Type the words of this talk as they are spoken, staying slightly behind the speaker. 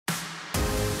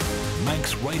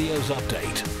Manx Radio's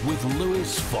Update with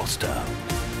Lewis Foster.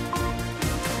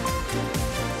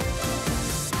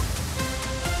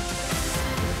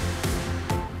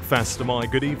 Fast am I.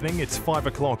 Good evening. It's 5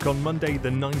 o'clock on Monday, the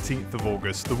 19th of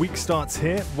August. The week starts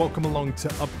here. Welcome along to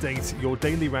update your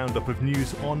daily roundup of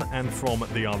news on and from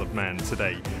the Isle of Man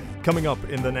today. Coming up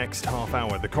in the next half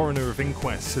hour, the Coroner of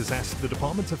Inquests has asked the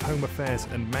Department of Home Affairs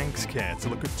and Manx Care to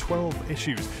look at 12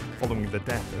 issues following the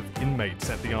death of inmates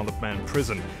at the Isle of Man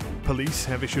prison. Police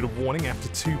have issued a warning after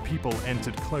 2 people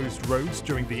entered closed roads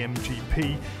during the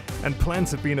MGP, and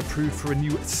plans have been approved for a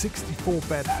new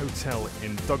 64-bed hotel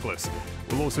in Douglas.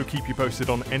 We'll also keep you posted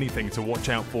on anything to watch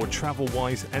out for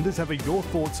travel-wise, and as ever, your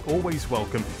thoughts always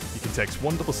welcome. You can text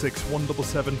 166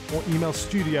 177 or email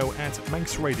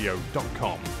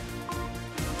studio@manxradio.com.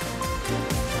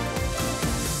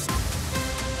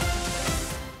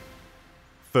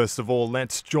 First of all,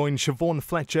 let's join Siobhan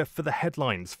Fletcher for the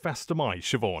headlines. Fast am I,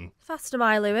 Siobhan. Fast am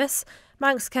I, Lewis.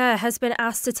 Manx Care has been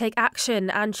asked to take action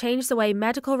and change the way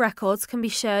medical records can be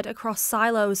shared across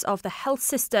silos of the health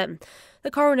system.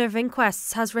 The Coroner of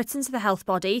Inquests has written to the health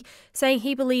body, saying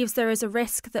he believes there is a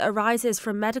risk that arises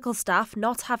from medical staff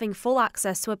not having full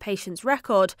access to a patient's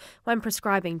record when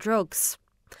prescribing drugs.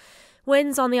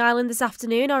 Winds on the island this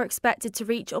afternoon are expected to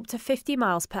reach up to 50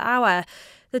 miles per hour.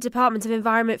 The Department of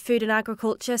Environment, Food and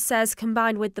Agriculture says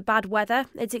combined with the bad weather,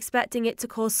 it's expecting it to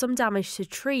cause some damage to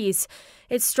trees.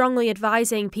 It's strongly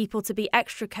advising people to be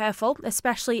extra careful,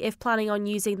 especially if planning on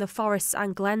using the forests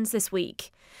and glens this week.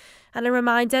 And a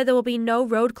reminder, there will be no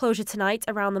road closure tonight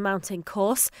around the mountain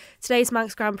course. Today's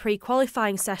Manx Grand Prix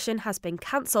qualifying session has been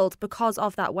cancelled because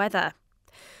of that weather.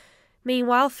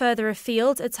 Meanwhile, further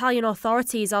afield, Italian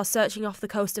authorities are searching off the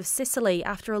coast of Sicily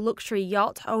after a luxury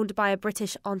yacht owned by a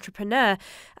British entrepreneur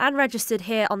and registered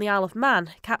here on the Isle of Man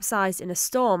capsized in a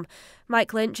storm.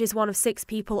 Mike Lynch is one of 6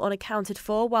 people unaccounted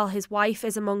for, while his wife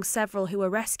is among several who were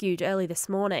rescued early this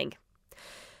morning.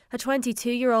 A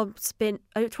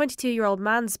 22-year-old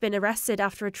man's been arrested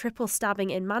after a triple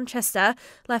stabbing in Manchester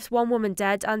left 1 woman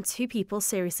dead and 2 people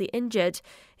seriously injured.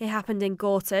 It happened in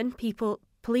Gorton.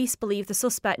 Police believe the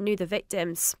suspect knew the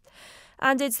victims.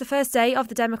 And it's the first day of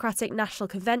the Democratic National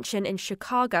Convention in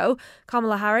Chicago.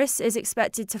 Kamala Harris is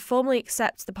expected to formally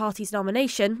accept the party's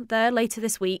nomination there later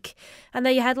this week. And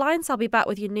they're your headlines. I'll be back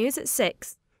with your news at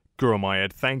 6.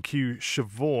 Guramayed. Thank you,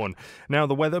 Siobhan. Now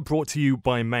the weather brought to you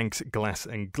by Manx Glass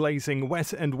and Glazing.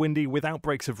 Wet and windy with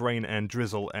outbreaks of rain and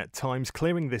drizzle at times,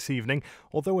 clearing this evening,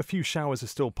 although a few showers are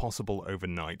still possible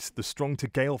overnight. The strong to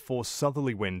gale force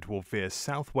southerly wind will veer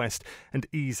southwest and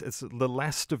ease as the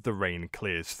last of the rain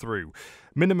clears through.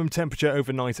 Minimum temperature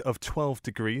overnight of 12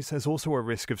 degrees. There's also a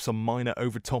risk of some minor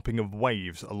overtopping of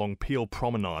waves along Peel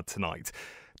Promenade tonight.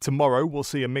 Tomorrow we'll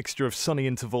see a mixture of sunny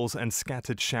intervals and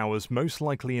scattered showers, most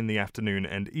likely in the afternoon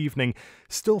and evening.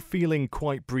 Still feeling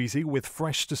quite breezy with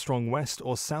fresh to strong west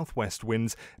or southwest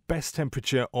winds, best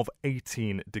temperature of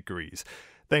 18 degrees.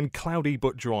 Then cloudy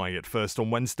but dry at first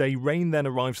on Wednesday. Rain then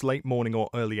arrives late morning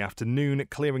or early afternoon,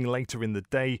 clearing later in the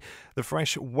day. The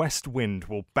fresh west wind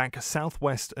will back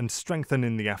southwest and strengthen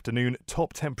in the afternoon,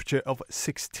 top temperature of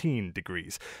 16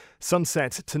 degrees.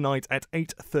 Sunset tonight at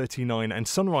 8:39 and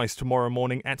sunrise tomorrow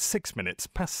morning at 6 minutes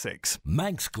past 6.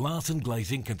 Manx Glass and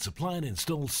Glazing can supply and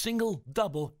install single,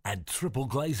 double and triple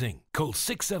glazing. Call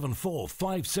 674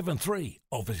 573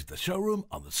 or visit the showroom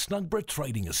on the Snugborough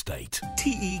Trading Estate.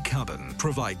 TE Carbon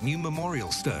provide new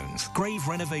memorial stones, grave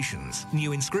renovations,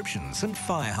 new inscriptions and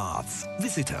fire hearths.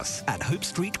 Visit us at Hope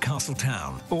Street,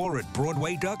 Castletown or at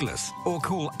Broadway, Douglas or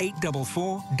call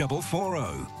 844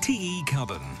 440. TE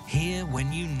Carbon, here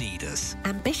when you need us.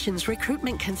 Ambitions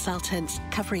Recruitment Consultants,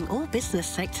 covering all business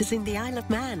sectors in the Isle of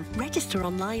Man. Register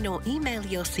online or email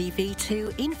your CV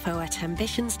to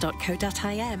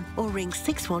info@ambitions.co.im or ring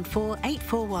 614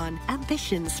 841.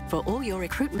 Ambitions, for all your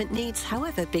recruitment needs,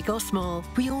 however big or small.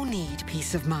 We all need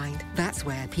peace of mind. That's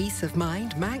where Peace of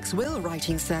Mind Manx Will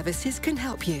Writing Services can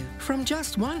help you. From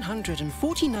just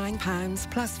 £149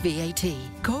 plus VAT.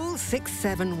 Call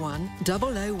 671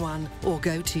 001 or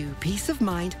go to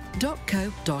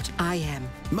peaceofmind.co.im.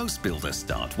 Most builders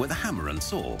start with a hammer and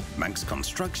saw. Manx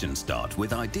Construction start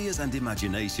with ideas and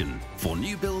imagination. For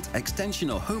new build, extension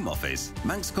or home office,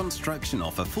 Manx Construction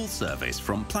offer full service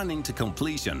from planning to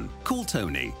completion. Call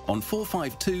Tony on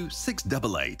 452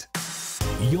 688.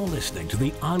 You're listening to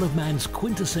the Isle of Man's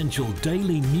quintessential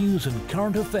daily news and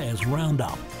current affairs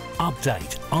roundup.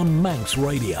 Update on Manx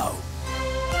Radio.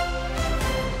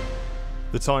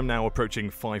 The time now approaching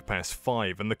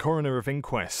 5:05, and the Coroner of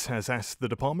Inquests has asked the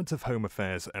Department of Home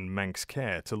Affairs and Manx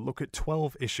Care to look at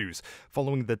 12 issues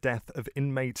following the death of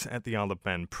inmates at the Isle of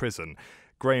Man prison.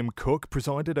 Graham Cook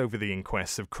presided over the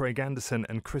inquests of Craig Anderson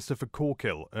and Christopher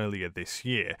Corkill earlier this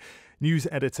year. News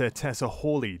editor Tessa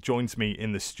Hawley joins me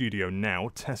in the studio now.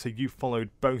 Tessa, you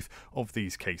followed both of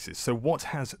these cases. So what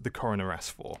has the coroner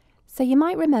asked for? So you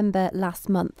might remember last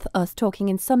month us talking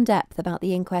in some depth about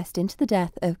the inquest into the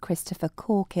death of Christopher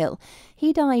Corkill.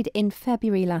 He died in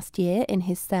February last year in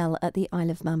his cell at the Isle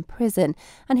of Man prison,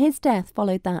 and his death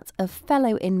followed that of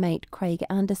fellow inmate Craig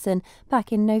Anderson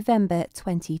back in November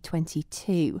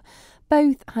 2022.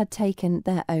 Both had taken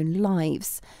their own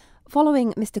lives.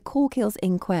 Following Mr Corkill's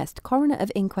inquest, Coroner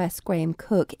of Inquests Graham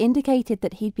Cook indicated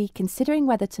that he'd be considering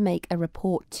whether to make a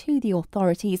report to the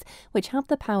authorities, which have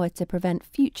the power to prevent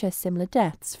future similar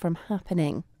deaths from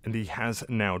happening. And he has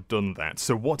now done that.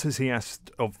 So what has he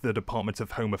asked of the Department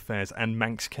of Home Affairs and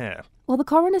Manx Care? Well, the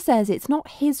coroner says it's not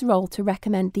his role to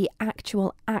recommend the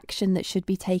actual action that should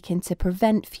be taken to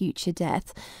prevent future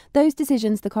death. Those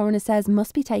decisions, the coroner says,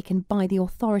 must be taken by the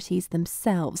authorities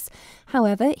themselves.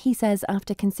 However, he says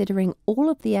after considering all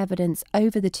of the evidence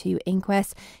over the two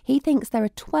inquests, he thinks there are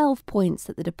 12 points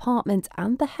that the department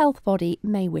and the health body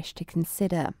may wish to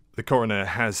consider. The coroner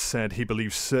has said he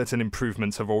believes certain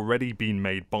improvements have already been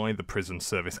made by the prison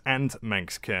service and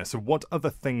Manx Care. So what other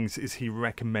things is he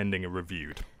recommending are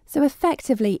reviewed? So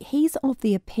effectively, he's of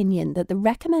the opinion that the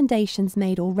recommendations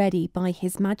made already by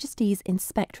His Majesty's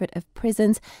Inspectorate of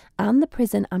Prisons and the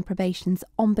Prison and Probation's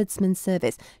Ombudsman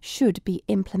Service should be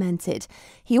implemented.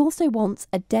 He also wants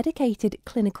a dedicated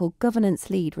clinical governance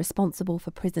lead responsible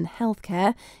for prison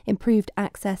healthcare, improved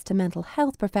access to mental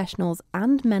health professionals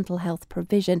and mental health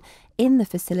provision in the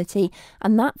facility,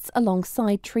 and that's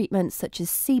alongside treatments such as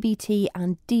CBT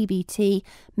and DBT,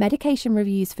 medication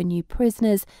reviews for new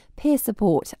prisoners, peer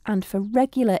support, and for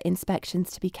regular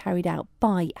inspections to be carried out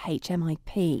by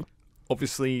HMIP.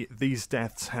 Obviously, these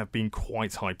deaths have been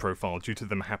quite high profile due to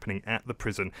them happening at the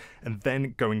prison and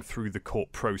then going through the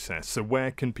court process. So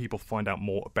where can people find out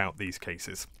more about these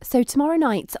cases? So tomorrow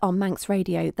night on Manx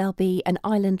Radio, there'll be an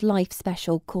Island Life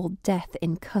special called Death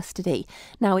in Custody.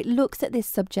 Now, it looks at this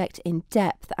subject in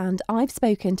depth, and I've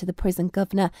spoken to the prison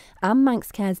governor and Manx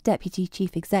Care's Deputy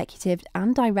Chief Executive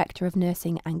and Director of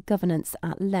Nursing and Governance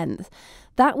at length.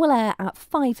 That will air at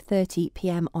 5:30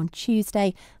 p.m. on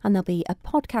Tuesday, and there'll be a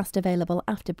podcast available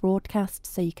after broadcast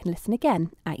so you can listen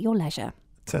again at your leisure.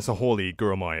 Tessa Hawley,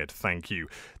 Gurmayed, thank you.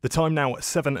 The time now,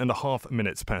 7.5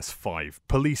 minutes past 5.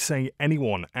 Police say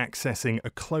anyone accessing a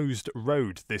closed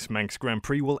road this Manx Grand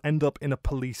Prix will end up in a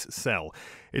police cell.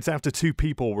 It's after 2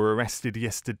 people were arrested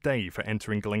yesterday for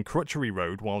entering Glencrutchery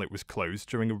Road while it was closed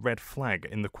during a red flag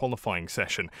in the qualifying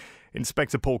session.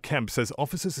 Inspector Paul Kemp says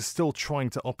officers are still trying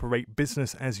to operate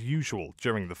business as usual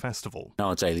during the festival.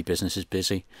 Our daily business is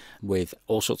busy with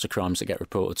all sorts of crimes that get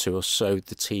reported to us, so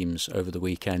the teams over the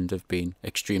weekend have been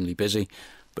extremely busy,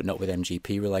 but not with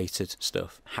MGP related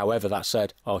stuff. However, that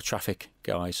said, our traffic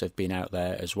guys have been out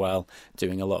there as well,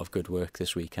 doing a lot of good work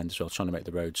this weekend as well, trying to make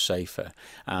the roads safer.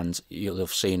 And you'll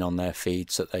have seen on their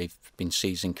feeds that they've been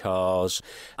seizing cars,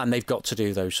 and they've got to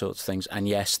do those sorts of things. And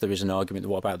yes, there is an argument that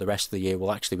what about the rest of the year?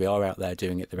 Well, actually, we are out there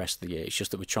doing it the rest of the year. It's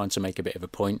just that we're trying to make a bit of a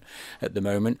point at the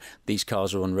moment. These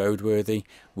cars are unroadworthy.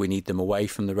 We need them away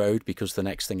from the road because the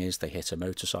next thing is they hit a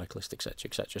motorcyclist, etc.,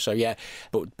 etc. So yeah,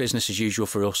 but business as usual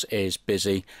for us is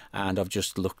busy, and I've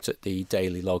just looked at the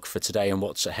daily log for today and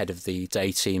what's ahead of the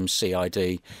day teams,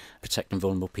 CID, protecting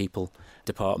vulnerable people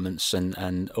departments,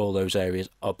 and all those areas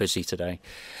are busy today.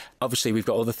 Obviously, we've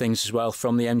got other things as well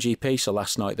from the MGP. So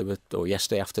last night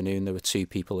yesterday afternoon, there were 2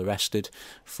 people arrested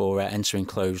for entering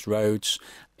closed roads.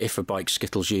 If a bike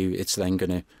skittles you, it's then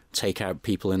going to take out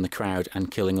people in the crowd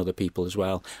and killing other people as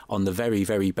well. On the very,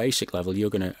 very basic level, you're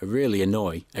going to really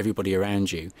annoy everybody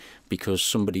around you because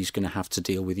somebody's going to have to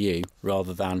deal with you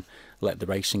rather than let the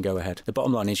racing go ahead. The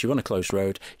bottom line is you're on a closed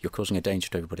road, you're causing a danger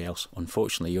to everybody else.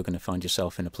 Unfortunately, you're going to find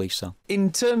yourself in a police cell.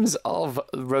 In terms of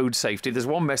road safety, there's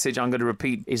one message I'm going to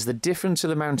repeat, is the difference to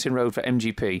the mountain road for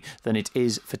MGP than it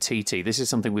is for TT. This is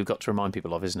something we've got to remind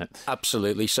people of, isn't it?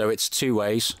 Absolutely. So it's 2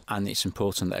 ways, and it's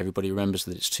important that everybody remembers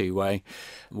that it's 2-way.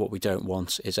 What we don't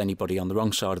want is anybody on the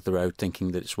wrong side of the road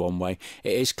thinking that it's 1 way.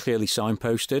 It is clearly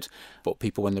signposted, but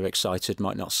people, when they're excited,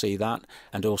 might not see that,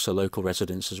 and also local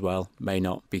residents as well may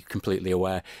not be completely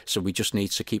aware. So we just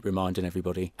need to keep reminding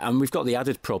everybody. And we've got the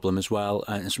added problem as well,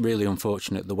 and it's really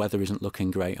unfortunate, the weather isn't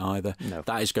looking great either. No.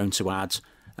 That is going to add.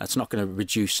 That's not going to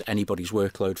reduce anybody's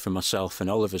workload for myself and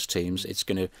Oliver's teams. It's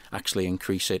going to actually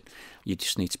increase it. You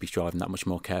just need to be driving that much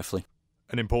more carefully.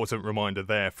 An important reminder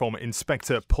there from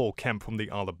Inspector Paul Kemp from the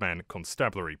Isle of Man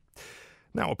Constabulary.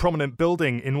 Now, a prominent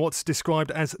building in what's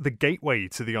described as the gateway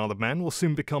to the Isle of Man will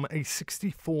soon become a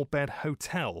 64-bed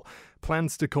hotel.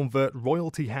 Plans to convert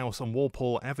Royalty House on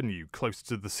Walpole Avenue, close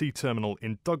to the sea terminal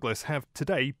in Douglas, have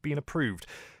today been approved.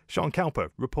 Sean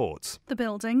Cowper reports. The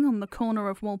building on the corner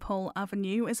of Walpole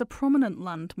Avenue is a prominent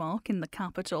landmark in the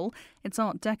capital. Its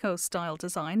Art Deco-style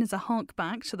design is a hark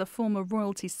back to the former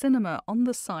Royalty Cinema on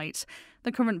the site.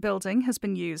 The current building has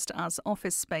been used as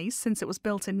office space since it was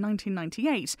built in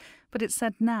 1998, but it's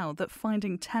said now that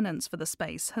finding tenants for the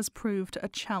space has proved a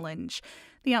challenge.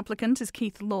 The applicant is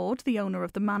Keith Lord, the owner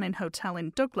of the Mannin Hotel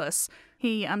in Douglas.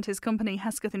 He and his company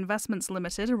Hesketh Investments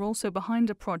Limited are also behind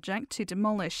a project to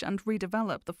demolish and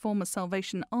redevelop the former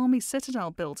Salvation Army Citadel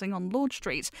building on Lord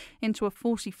Street into a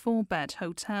 44-bed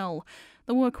hotel.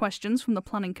 There were questions from the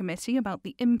planning committee about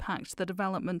the impact the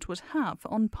development would have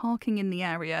on parking in the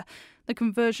area. The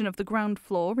conversion of the ground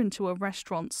floor into a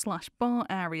restaurant/bar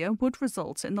area would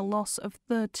result in the loss of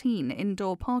 13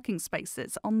 indoor parking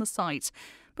spaces on the site.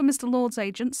 But Mr Lord's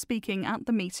agent, speaking at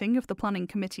the meeting of the planning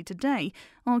committee today,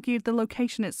 argued the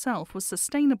location itself was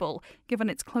sustainable, given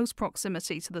its close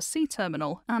proximity to the sea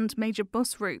terminal and major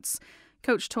bus routes.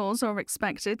 Coach tours are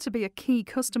expected to be a key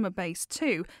customer base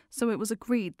too, so it was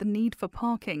agreed the need for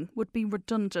parking would be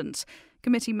redundant.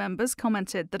 Committee members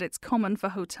commented that it's common for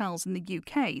hotels in the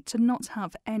UK to not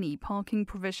have any parking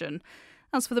provision.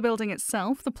 As for the building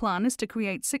itself, the plan is to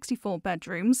create 64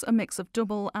 bedrooms, a mix of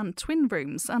double and twin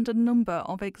rooms, and a number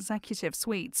of executive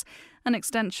suites. An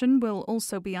extension will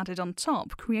also be added on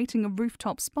top, creating a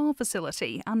rooftop spa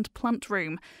facility and plant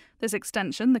room. This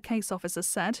extension, the case officer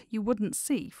said, you wouldn't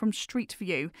see from street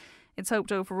view. It's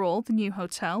hoped overall the new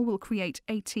hotel will create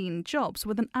 18 jobs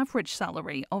with an average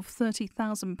salary of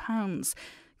 £30,000.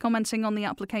 Commenting on the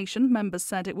application, members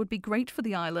said it would be great for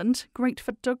the island, great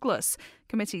for Douglas.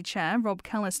 Committee Chair Rob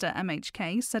Callister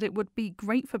MHK said it would be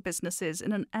great for businesses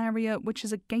in an area which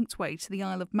is a gateway to the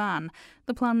Isle of Man.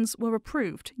 The plans were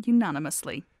approved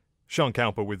unanimously. Sean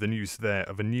Cowper with the news there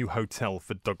of a new hotel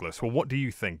for Douglas. Well, what do you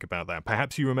think about that?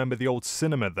 Perhaps you remember the old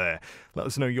cinema there. Let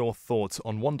us know your thoughts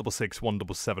on 166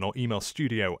 177 or email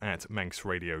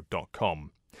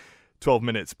studio@manxradio.com. 12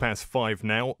 minutes past 5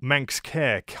 now. Manx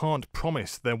Care can't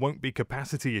promise there won't be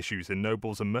capacity issues in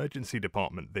Noble's emergency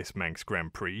department this Manx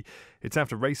Grand Prix. It's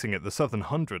after racing at the Southern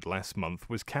 100 last month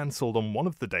was cancelled on one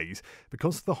of the days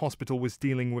because the hospital was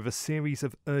dealing with a series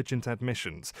of urgent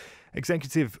admissions.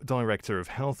 Executive Director of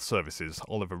Health Services,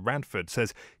 Oliver Radford,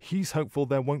 says he's hopeful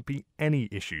there won't be any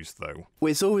issues though.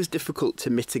 Well, it's always difficult to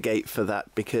mitigate for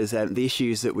that because the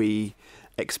issues that we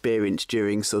experienced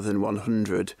during Southern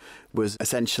 100 was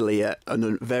essentially a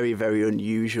very, very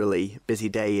unusually busy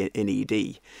day in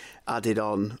ED. Added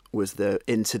on was the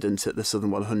incident at the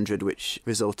Southern 100, which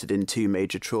resulted in 2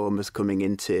 major traumas coming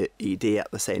into ED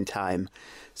at the same time.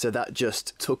 So that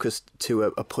just took us to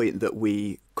a point that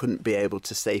we couldn't be able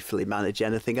to safely manage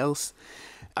anything else.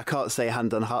 I can't say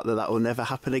hand on heart that will never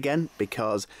happen again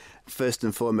because first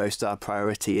and foremost our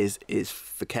priority is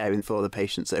for caring for the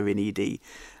patients that are in ED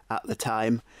at the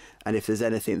time, and if there's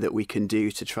anything that we can do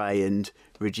to try and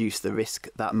reduce the risk,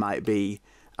 that might be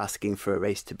asking for a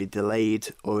race to be delayed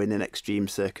or in an extreme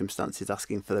circumstances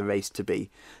asking for the race to be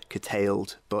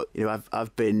curtailed. But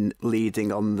I've been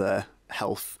leading on the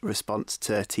health response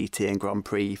to TT and Grand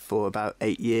Prix for about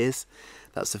 8 years.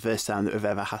 That's the first time that we've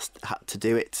ever had to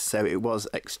do it, so it was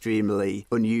extremely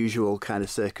unusual kind of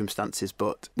circumstances,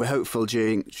 but we're hopeful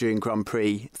during Grand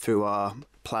Prix through our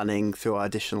planning, through our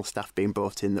additional staff being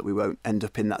brought in, that we won't end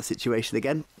up in that situation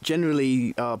again.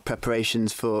 Generally, our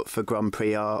preparations for Grand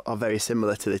Prix are very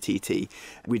similar to the TT.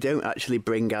 We don't actually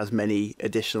bring as many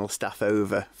additional staff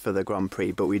over for the Grand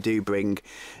Prix, but we do bring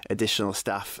additional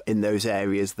staff in those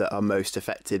areas that are most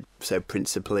affected, so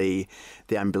principally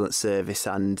the ambulance service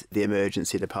and the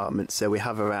emergency department. So we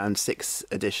have around 6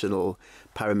 additional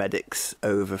paramedics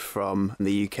over from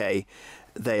the UK.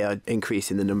 They are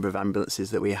increasing the number of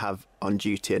ambulances that we have on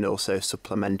duty and also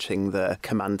supplementing the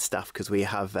command staff because we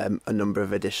have a number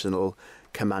of additional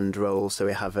command roles. So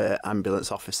we have an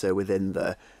ambulance officer within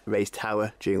the race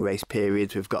tower during race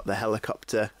periods. We've got the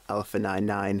helicopter Alpha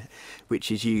 99,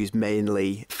 which is used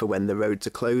mainly for when the roads are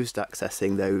closed,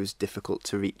 accessing those difficult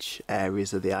to reach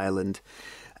areas of the island.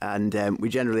 And we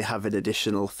generally have an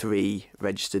additional 3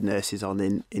 registered nurses on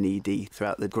in ED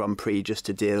throughout the Grand Prix just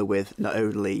to deal with not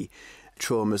only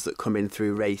traumas that come in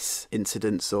through race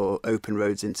incidents or open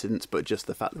roads incidents, but just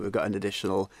the fact that we've got an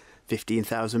additional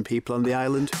 15,000 people on the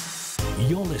island.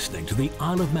 You're listening to the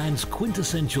Isle of Man's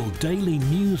quintessential daily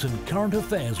news and current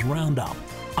affairs roundup.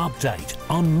 Update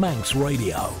on Manx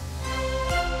Radio.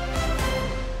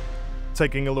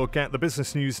 Taking a look at the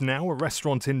business news now, a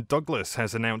restaurant in Douglas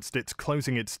has announced it's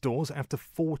closing its doors after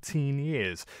 14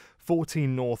 years.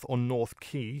 14 North on North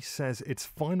Quay says its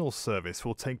final service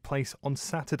will take place on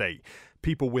Saturday.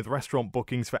 People with restaurant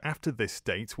bookings for after this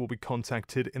date will be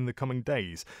contacted in the coming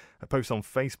days. A post on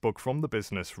Facebook from the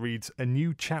business reads, "A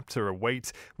new chapter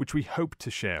awaits, which we hope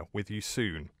to share with you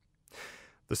soon."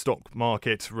 The stock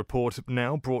market report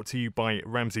now brought to you by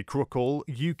Ramsey Crookall.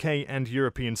 UK and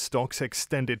European stocks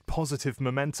extended positive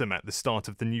momentum at the start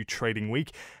of the new trading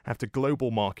week after global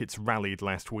markets rallied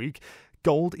last week.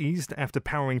 Gold eased after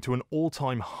powering to an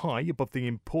all-time high above the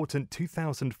important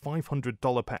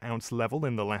 $2,500 per ounce level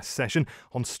in the last session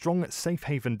on strong safe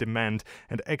haven demand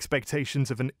and expectations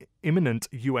of an imminent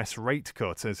US rate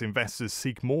cut as investors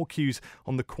seek more cues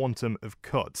on the quantum of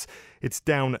cuts. It's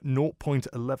down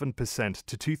 0.11%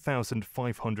 to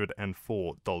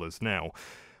 $2,504 now.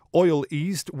 Oil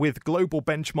eased, with global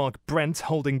benchmark Brent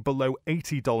holding below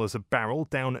 $80 a barrel,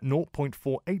 down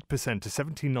 0.48% to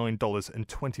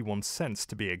 $79.21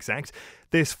 to be exact.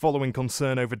 This following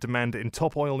concern over demand in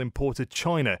top oil importer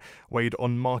China weighed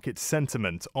on market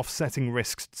sentiment, offsetting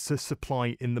risks to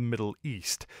supply in the Middle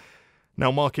East. Now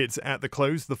markets at the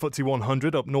close, the FTSE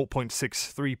 100 up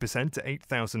 0.63% to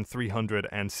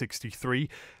 8,363.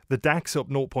 The DAX up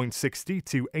 0.60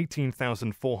 to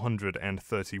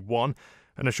 18,431.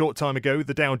 And a short time ago,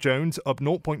 the Dow Jones up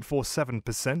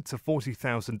 0.47% to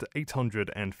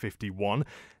 40,851.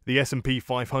 The S&P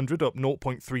 500 up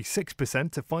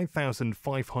 0.36% to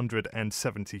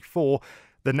 5,574.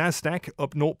 The Nasdaq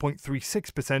up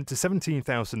 0.36% to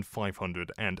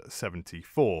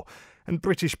 17,574. And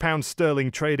British pound sterling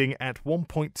trading at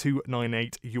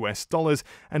 $1.298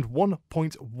 and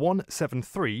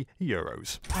 1.173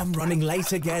 euros. I'm running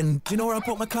late again. Do you know where I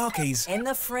put my car keys? In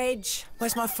the fridge.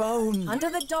 Where's my phone?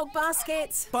 Under the dog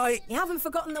basket. Bye. You haven't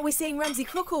forgotten that we're seeing Ramsey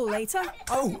Crookall later?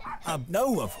 Oh,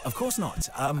 no, of course not.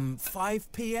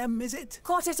 5 p.m, is it?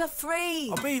 2:45.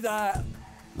 I'll be there.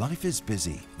 Life is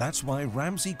busy. That's why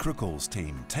Ramsey Crookall's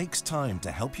team takes time to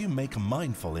help you make a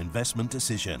mindful investment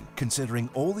decision, considering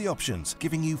all the options,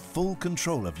 giving you full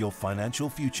control of your financial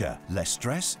future. Less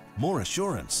stress, more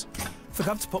assurance.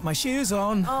 Forgot to put my shoes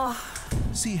on. Oh.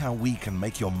 See how we can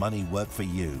make your money work for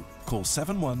you. Call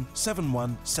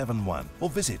 717171 or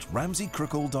visit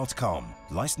ramseycrookall.com.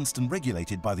 Licensed and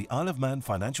regulated by the Isle of Man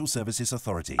Financial Services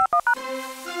Authority.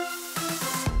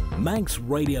 Manx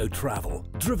Radio Travel,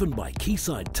 driven by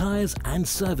Quayside Tyres and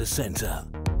Service Centre.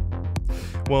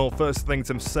 Well, first thing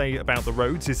to say about the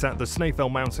roads is that the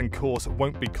Snaefell Mountain course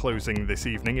won't be closing this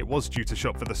evening. It was due to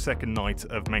shut for the second night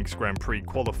of Manx Grand Prix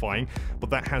qualifying, but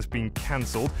that has been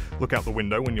cancelled. Look out the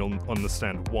window and you'll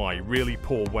understand why. Really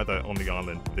poor weather on the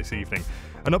island this evening.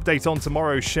 An update on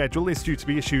tomorrow's schedule is due to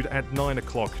be issued at 9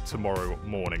 o'clock tomorrow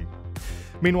morning.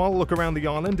 Meanwhile, look around the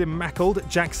island. In Mackald,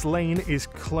 Jacks Lane is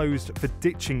closed for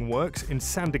ditching works. In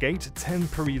Sandergate,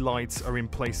 temporary lights are in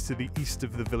place to the east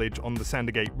of the village on the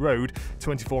Sandergate Road,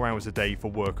 24 hours a day for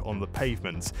work on the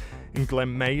pavements. In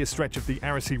Glenmay, a stretch of the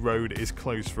Aracy Road is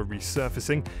closed for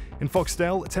resurfacing. In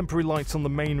Foxdale, temporary lights on the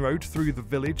main road through the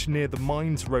village near the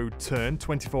Mines Road turn,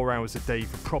 24 hours a day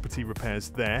for property repairs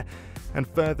there. And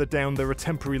further down, there are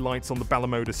temporary lights on the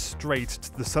Ballamoda Strait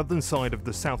to the southern side of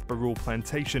the South Barrule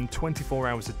Plantation, 24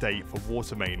 hours a day for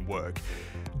water main work.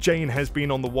 Jane has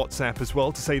been on the WhatsApp as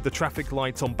well to say the traffic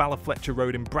lights on Ballafletcher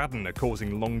Road in Braddon are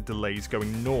causing long delays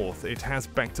going north. It has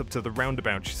backed up to the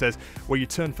roundabout, she says, where you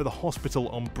turn for the hospital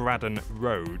on Braddon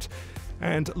Road.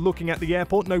 And looking at the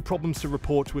airport, no problems to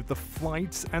report with the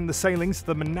flights and the sailings.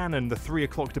 The Manannan, the 3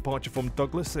 o'clock departure from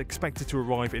Douglas, expected to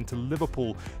arrive into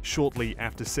Liverpool shortly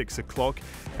after 6 o'clock.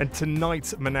 And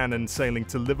tonight, Manannan sailing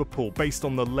to Liverpool. Based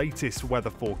on the latest weather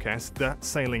forecast, that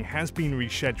sailing has been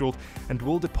rescheduled and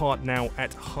will depart now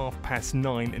at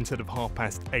 9:30 instead of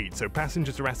 8:30. So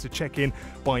passengers are asked to check in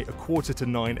by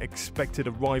 9:15, expected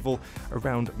arrival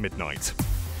around midnight.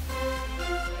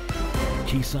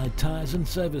 Quayside Tyres and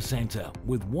Service Centre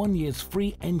with 1 year's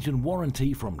free engine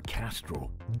warranty from Castrol.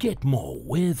 Get more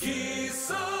with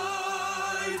Quayside.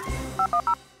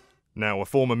 Now, a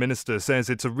former minister says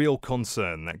it's a real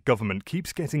concern that government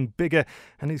keeps getting bigger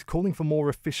and is calling for more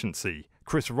efficiency.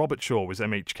 Chris Robertshaw was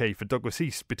MHK for Douglas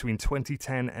East between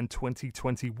 2010 and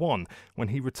 2021 when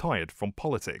he retired from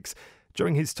politics.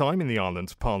 During his time in the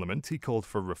island's parliament, he called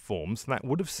for reforms that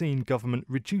would have seen government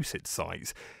reduce its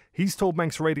size. He's told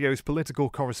Manx Radio's political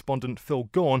correspondent Phil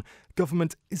Gaughan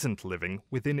government isn't living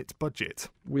within its budget.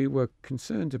 We were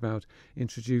concerned about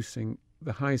introducing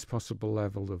the highest possible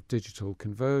level of digital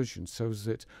conversion so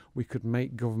that we could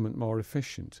make government more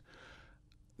efficient.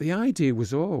 The idea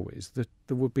was always that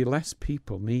there would be less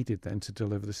people needed then to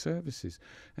deliver the services.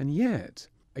 And yet,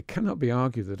 it cannot be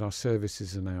argued that our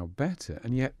services are now better,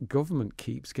 and yet government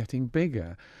keeps getting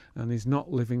bigger and is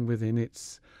not living within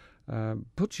its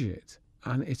budget.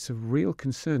 And it's a real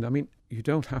concern. I mean, you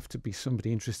don't have to be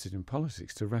somebody interested in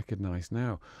politics to recognise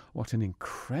now what an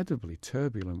incredibly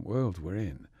turbulent world we're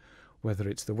in, whether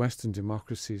it's the Western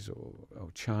democracies or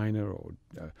China or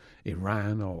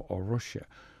Iran or Russia.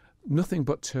 Nothing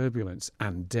but turbulence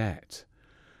and debt.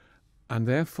 And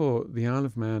therefore, the Isle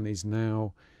of Man is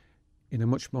now in a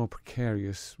much more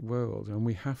precarious world, and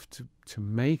we have to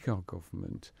make our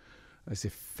government as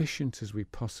efficient as we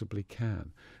possibly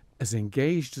can, as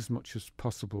engaged as much as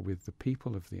possible with the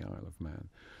people of the Isle of Man,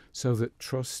 so that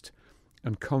trust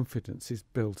and confidence is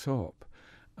built up.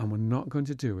 And we're not going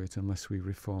to do it unless we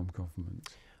reform government.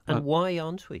 And why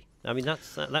aren't we? I mean,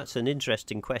 that's an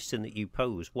interesting question that you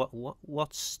pose.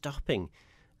 What's stopping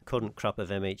current crop of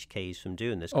MHKs from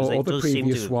doing this? Or the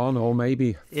previous one, or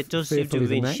maybe it does seem to have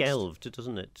been shelved,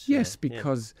 doesn't it? Yes,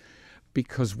 because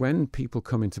when people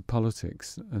come into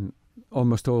politics, and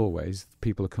almost always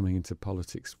people are coming into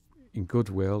politics in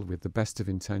goodwill, with the best of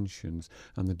intentions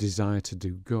and the desire to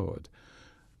do good.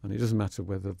 And it doesn't matter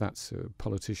whether that's a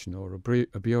politician or a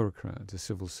bureaucrat, a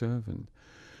civil servant.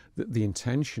 The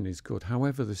intention is good.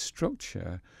 However, the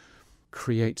structure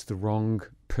creates the wrong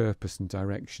purpose and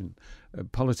direction.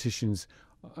 Politicians,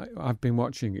 I've been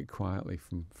watching it quietly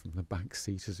from the back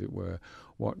seat, as it were,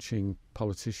 watching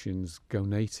politicians go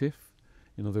native.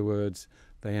 In other words,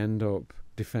 they end up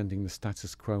defending the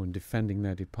status quo and defending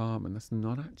their department. That's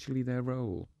not actually their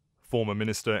role. Former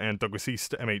Minister and Douglas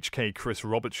East MHK Chris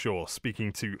Robertshaw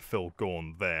speaking to Phil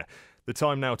Gaughan there. The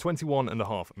time now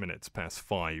 21.5 minutes past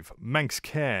 5. Manx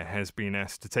Care has been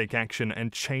asked to take action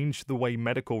and change the way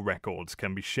medical records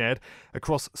can be shared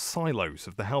across silos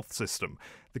of the health system.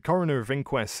 The coroner of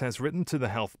inquests has written to the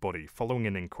health body following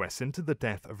an inquest into the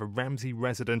death of a Ramsey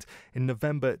resident in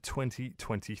November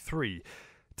 2023.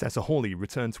 Tessa Hawley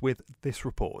returns with this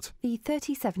report. The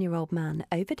 37-year-old man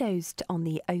overdosed on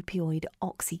the opioid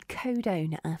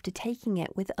oxycodone after taking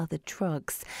it with other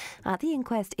drugs. At the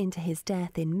inquest into his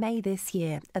death in May this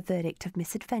year, a verdict of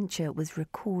misadventure was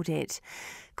recorded.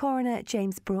 Coroner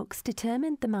James Brooks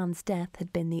determined the man's death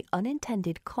had been the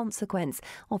unintended consequence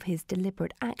of his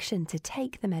deliberate action to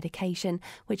take the medication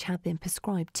which had been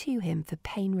prescribed to him for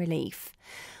pain relief.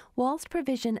 Whilst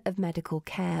provision of medical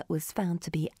care was found to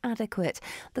be adequate,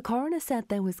 the coroner said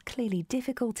there was clearly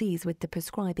difficulties with the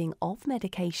prescribing of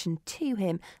medication to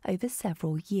him over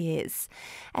several years.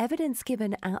 Evidence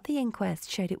given at the inquest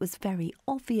showed it was very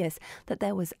obvious that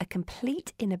there was a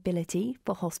complete inability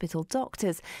for hospital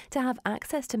doctors to have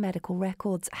access to medical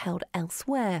records held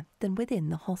elsewhere than within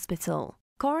the hospital.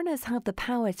 Coroners have the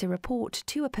power to report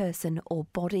to a person or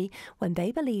body when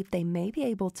they believe they may be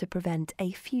able to prevent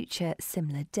a future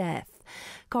similar death.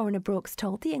 Coroner Brooks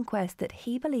told the inquest that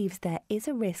he believes there is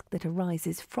a risk that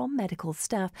arises from medical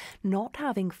staff not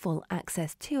having full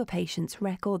access to a patient's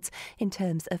records in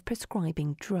terms of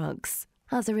prescribing drugs.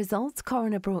 As a result,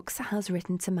 Coroner Brooks has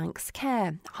written to Manx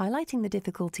Care, highlighting the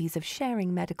difficulties of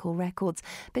sharing medical records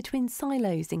between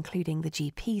silos including the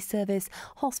GP service,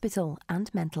 hospital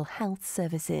and mental health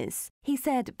services. He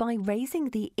said by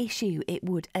raising the issue it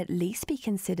would at least be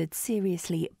considered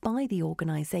seriously by the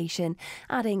organisation,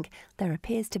 adding there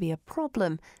appears to be a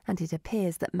problem and it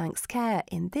appears that Manx Care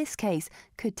in this case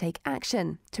could take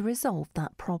action to resolve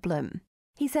that problem.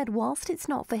 He said whilst it's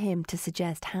not for him to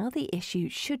suggest how the issue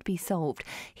should be solved,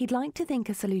 he'd like to think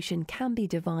a solution can be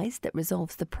devised that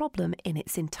resolves the problem in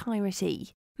its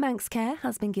entirety. Manx Care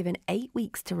has been given 8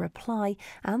 weeks to reply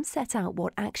and set out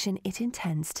what action it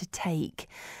intends to take.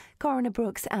 Coroner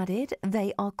Brooks added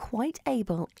they are quite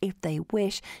able, if they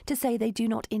wish, to say they do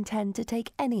not intend to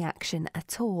take any action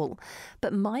at all.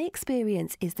 But my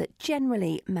experience is that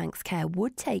generally Manx Care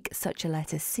would take such a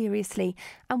letter seriously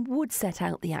and would set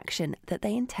out the action that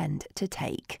they intend to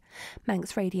take.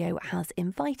 Manx Radio has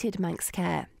invited Manx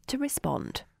Care to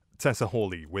respond. Tessa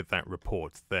Hawley with that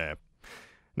report there.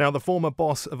 Now, the former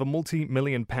boss of a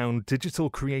multi-million-pound digital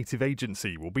creative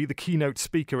agency will be the keynote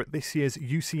speaker at this year's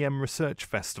UCM Research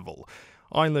Festival.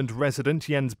 Ireland resident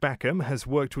Jens Backham has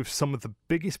worked with some of the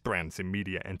biggest brands in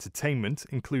media entertainment,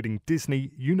 including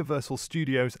Disney, Universal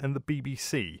Studios and the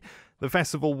BBC. The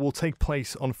festival will take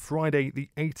place on Friday the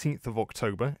 18th of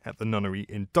October at the Nunnery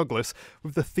in Douglas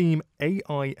with the theme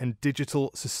AI and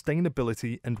Digital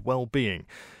Sustainability and Wellbeing.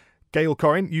 Gail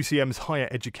Corrin, UCM's Higher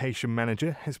Education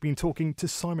Manager, has been talking to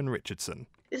Simon Richardson.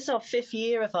 This is our 5th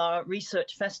year of our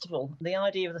research festival. The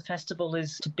idea of the festival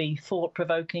is to be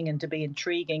thought-provoking and to be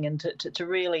intriguing and to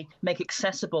really make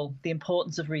accessible the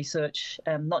importance of research,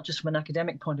 not just from an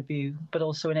academic point of view, but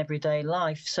also in everyday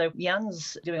life. So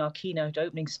Jan's doing our keynote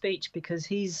opening speech because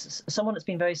he's someone that's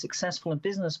been very successful in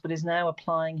business, but is now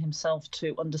applying himself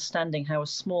to understanding how a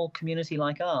small community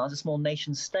like ours, a small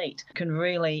nation state, can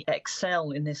really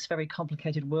excel in this very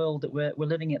complicated world that we're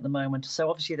living in at the moment. So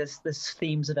obviously there's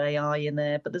themes of AI in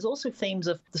there, but there's also themes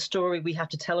of the story we have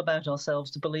to tell about ourselves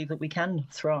to believe that we can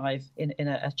thrive in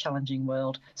a challenging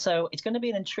world. So it's going to be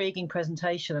an intriguing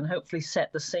presentation and hopefully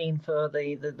set the scene for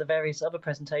the various other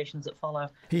presentations that follow.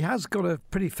 He has got a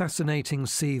pretty fascinating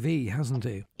CV, hasn't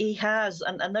he? He has,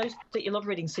 and those that you love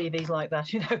reading CVs like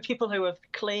that, people who have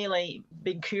clearly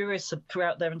been curious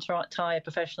throughout their entire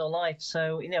professional life.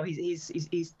 So,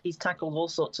 he's tackled all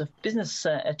sorts of business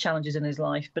challenges in his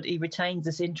life, but he retains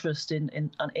this interest in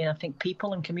I think,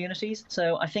 people and communities.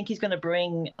 So I think he's going to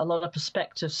bring a lot of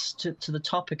perspectives to the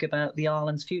topic about the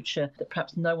island's future that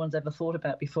perhaps no one's ever thought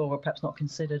about before or perhaps not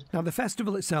considered. Now, the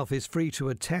festival itself is free to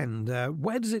attend.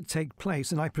 Where does it take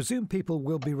place? And I presume people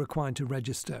will be required to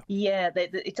register. Yeah,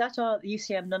 it's at our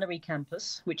UCM Nunnery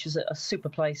campus, which is a super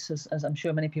place, as I'm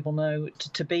sure many people know,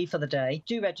 to be for the day.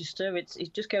 Do register. It's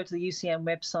just go to the UCM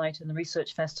website and the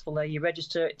Research Festival there. You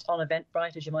register. It's on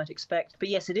Eventbrite, as you might expect. But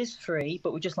yes, it is free,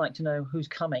 but we'd just like to know who's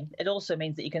coming. It also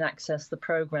means that you can access the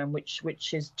programme, which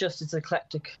is just as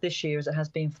eclectic this year as it has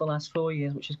been for the last 4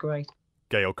 years, which is great.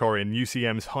 Gail Corrian,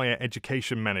 UCM's Higher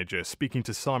Education Manager, speaking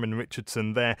to Simon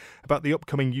Richardson there about the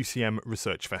upcoming UCM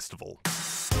Research Festival.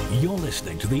 You're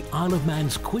listening to the Isle of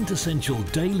Man's quintessential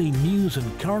daily news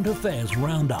and current affairs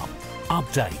roundup.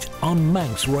 Update on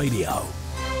Manx Radio.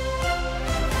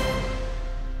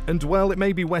 And well, it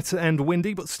may be wet and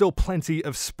windy, but still plenty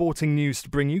of sporting news to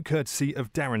bring you, courtesy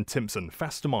of Darren Timpson.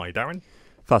 Fast am I, Darren?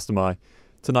 Fast am I.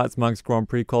 Tonight's Manx Grand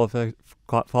Prix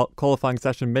qualifying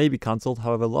session may be cancelled.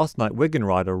 However, last night Wigan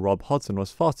rider Rob Hodson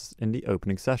was fastest in the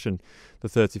opening session. The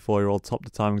 34-year-old topped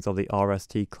the timings of the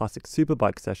RST Classic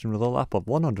Superbike session with a lap of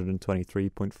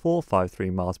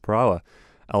 123.453 miles per hour.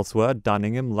 Elsewhere, Dan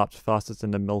Ingham lapped fastest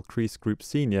in the Milcrease Group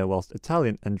Senior, whilst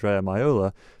Italian Andrea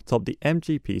Maiola topped the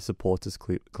MGP Supporters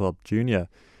Club Junior.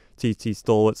 TT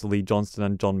stalwarts Lee Johnston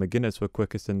and John McGuinness were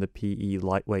quickest in the PE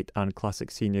Lightweight and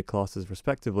Classic Senior classes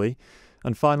respectively.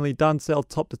 And finally, Dan Sale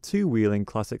topped the two-wheeling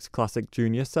Classics Classic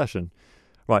Junior session.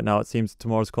 Right now, it seems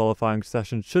tomorrow's qualifying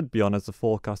session should be on, as the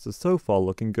forecast is so far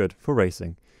looking good for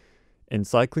racing. In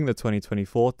cycling, the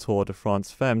 2024 Tour de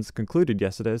France Femmes concluded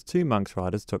yesterday as 2 Manx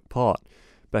riders took part.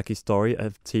 Becky Story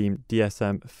of team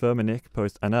DSM Firmenich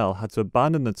Post NL had to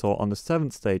abandon the tour on the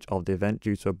 7th stage of the event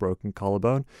due to a broken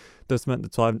collarbone. This meant the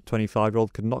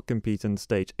 25-year-old could not compete in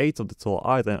stage 8 of the tour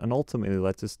either, and ultimately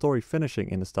led to Story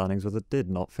finishing in the standings where it did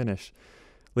not finish.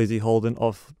 Lizzie Holden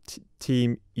of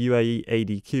team UAE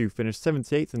ADQ finished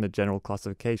 78th in the general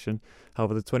classification.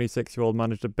 However, the 26-year-old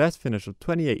managed a best finish of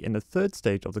 28 in the 3rd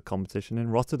stage of the competition in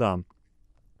Rotterdam.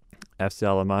 FC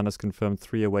Alaman has confirmed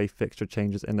 3 away fixture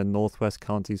changes in the North West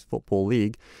Counties Football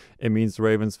League. It means the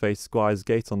Ravens face Squires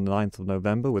Gate on the 9th of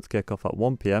November with kick-off at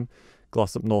 1 p.m,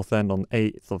 Glossop North End on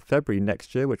 8th of February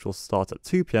next year, which will start at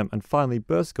 2 p.m, and finally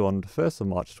Burscough on the 1st of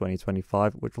March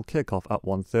 2025, which will kick off at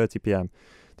 1:30 p.m.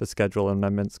 The schedule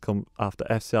amendments come after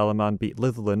FC Alaman beat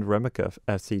Litherland Remica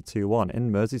FC 2-1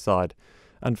 in Merseyside.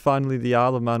 And finally, the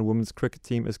Isle of Man women's cricket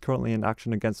team is currently in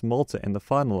action against Malta in the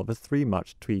final of a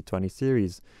 3-match T20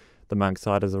 series. The Manx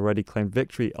side has already claimed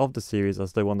victory of the series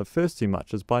as they won the first 2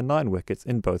 matches by 9 wickets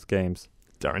in both games.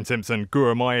 Darren Simpson,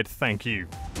 Gura Mayed, thank you.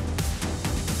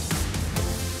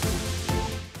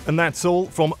 And that's all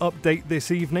from Update this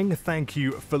evening. Thank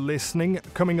you for listening.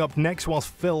 Coming up next, whilst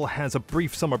Phil has a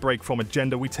brief summer break from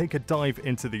Agenda, we take a dive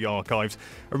into the archives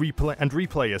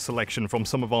replay a selection from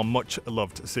some of our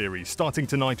much-loved series, starting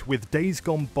tonight with Days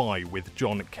Gone By with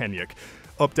John Kenyock.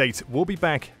 Update will be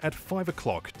back at 5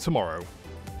 o'clock tomorrow.